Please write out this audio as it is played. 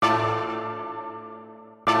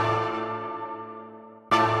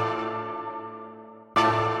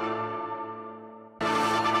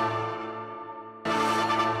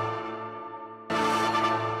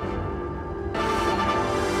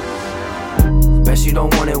guess you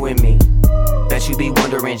don't want it with me. Bet you be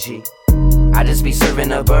wondering, G. I just be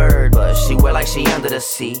serving a bird, but she wet like she under the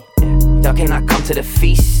sea. Y'all cannot come to the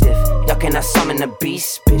feast if y'all cannot summon the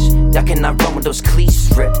beast, bitch. Y'all cannot run with those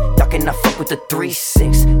cleats ripped. Y'all cannot fuck with the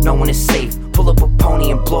 3-6. No one is safe. Pull up a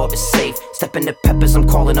pony and blow up his safe. Step in the peppers, I'm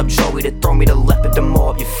calling up Joey to throw me the leopard to mow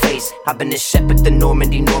up your face. I've been the shepherd, the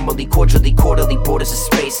Normandy, normally, cordially, quarterly, borders of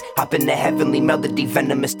space. Hop in the heavenly melody,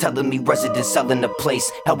 venomous, telling me residents selling the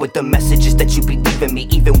place. Hell with the messages that you be leaving me,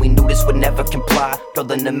 even we knew this would never comply.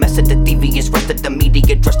 Building the mess of the devious, rest of the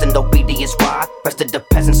media, dressed in obedience. Why? Rest of the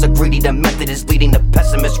peasants are greedy, the method is leading the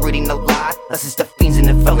pessimists, reading the lie. Us is the fiends and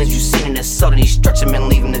the felons you seen in the subtlety, stretch them and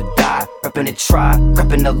leave them to die. Reppin' the tribe,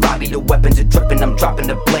 reppin' the lobby, the weapons are dripping, I'm dropping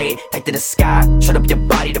the blade. Take to the sky, shut up your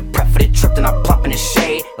body to prep for the trip, then I plop in the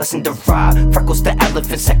shade. Listen to ride, freckles to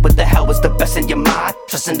elephants, heck what the hell was the best in your mind?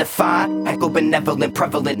 Trust and define, echo benevolent,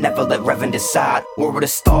 prevalent, never let Revan decide. War with the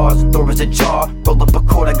stars, door is ajar, roll up a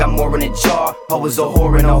chord, I got more in a jar. Ho is a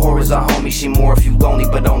whore and a whore is a homie, she more if you lonely,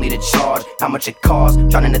 but only to charge. How much it costs,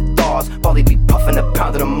 drowning the thoughts, Bali be puffing a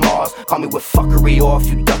pound of the Mars. Call me with fuckery, or if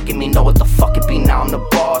you ducking me, know what the fuck it be now, I'm the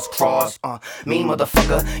bars. Cross, me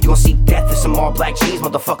motherfucker, you gon' see death in some all black jeans,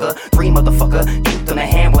 motherfucker. 3 motherfucker, ink on the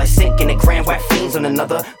hand while I sink in the grand whack fiends on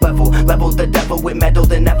another level. Level the devil with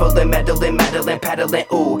metal and Evelyn, meddling, meddling, paddling,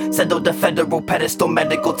 ooh. Settle the federal pedestal,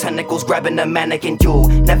 medical tentacles, grabbing a mannequin, you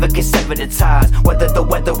never can sever the ties, whether the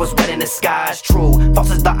weather was wet in the skies. True, false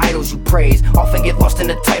is the idols you praise, often get lost in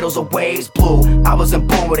the titles of waves. Blue, I wasn't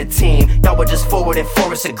born with a team, y'all were just forward and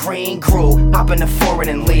forest of green. Grew, hop in the foreign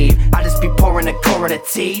and leave, I just be pouring a core in a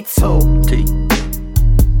T2. Tea.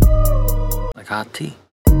 Like hot tea.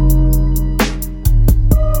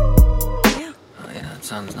 Yeah. Oh yeah, that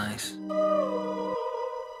sounds nice.